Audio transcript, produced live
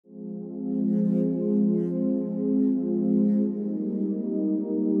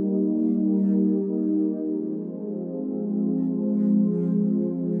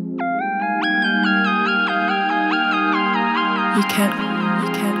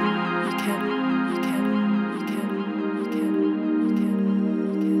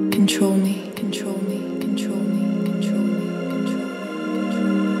Control me, control me, control me, control me, control me.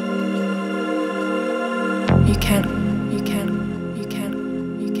 You can't control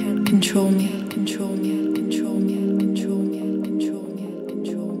me, control me, control me, control me, control me, control me,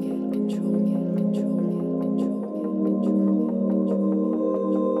 control me, control me.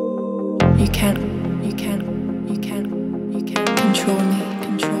 You can't control me, control me,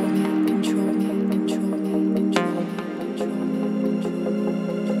 control me, control me, control me, control me.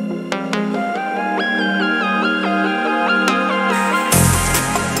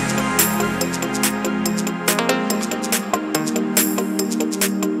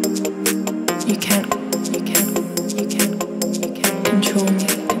 You can't control me,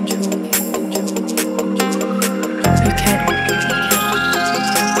 control me, control me, control me. You can't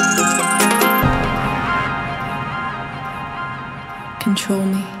control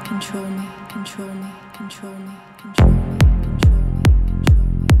me, control me, control me, control me, control me, control me, control me, control me.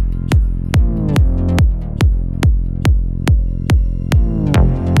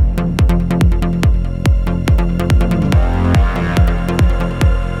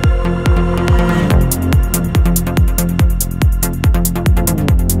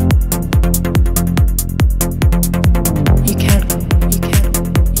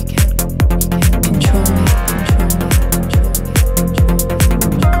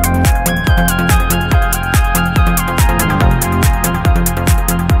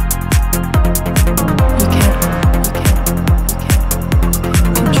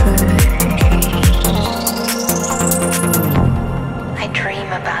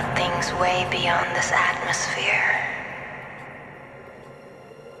 Way beyond this atmosphere.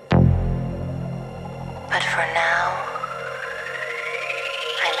 But for now,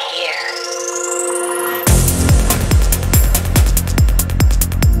 I'm here.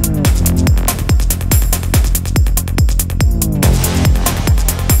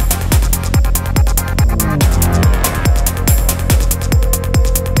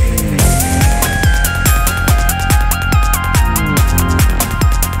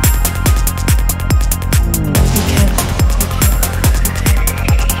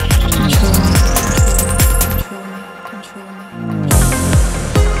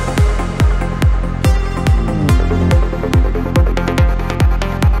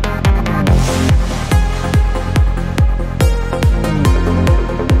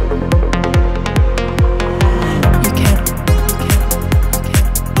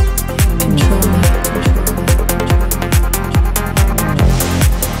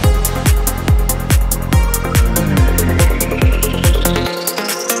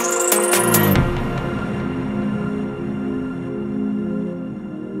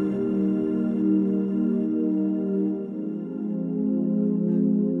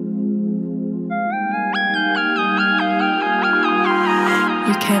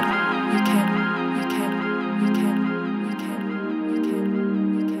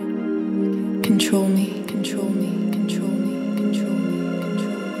 Control me, control me, control me, control me, control me, control me.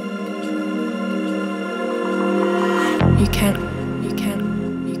 You can't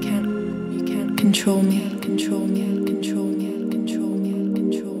control me, control me, control me, control me, control me,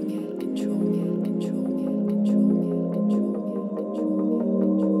 control me, control me, control me, control me.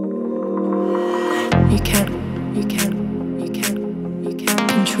 You can't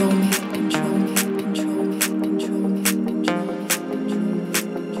control me, control me, control me, control me, control me.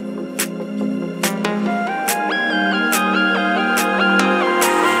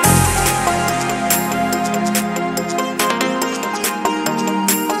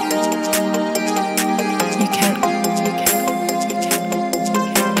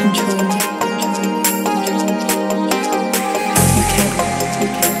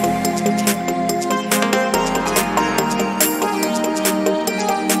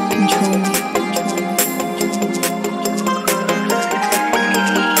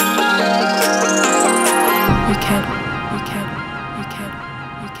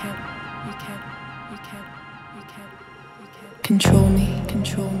 Control me,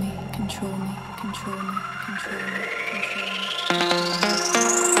 control me, control me, control me, control me, control me.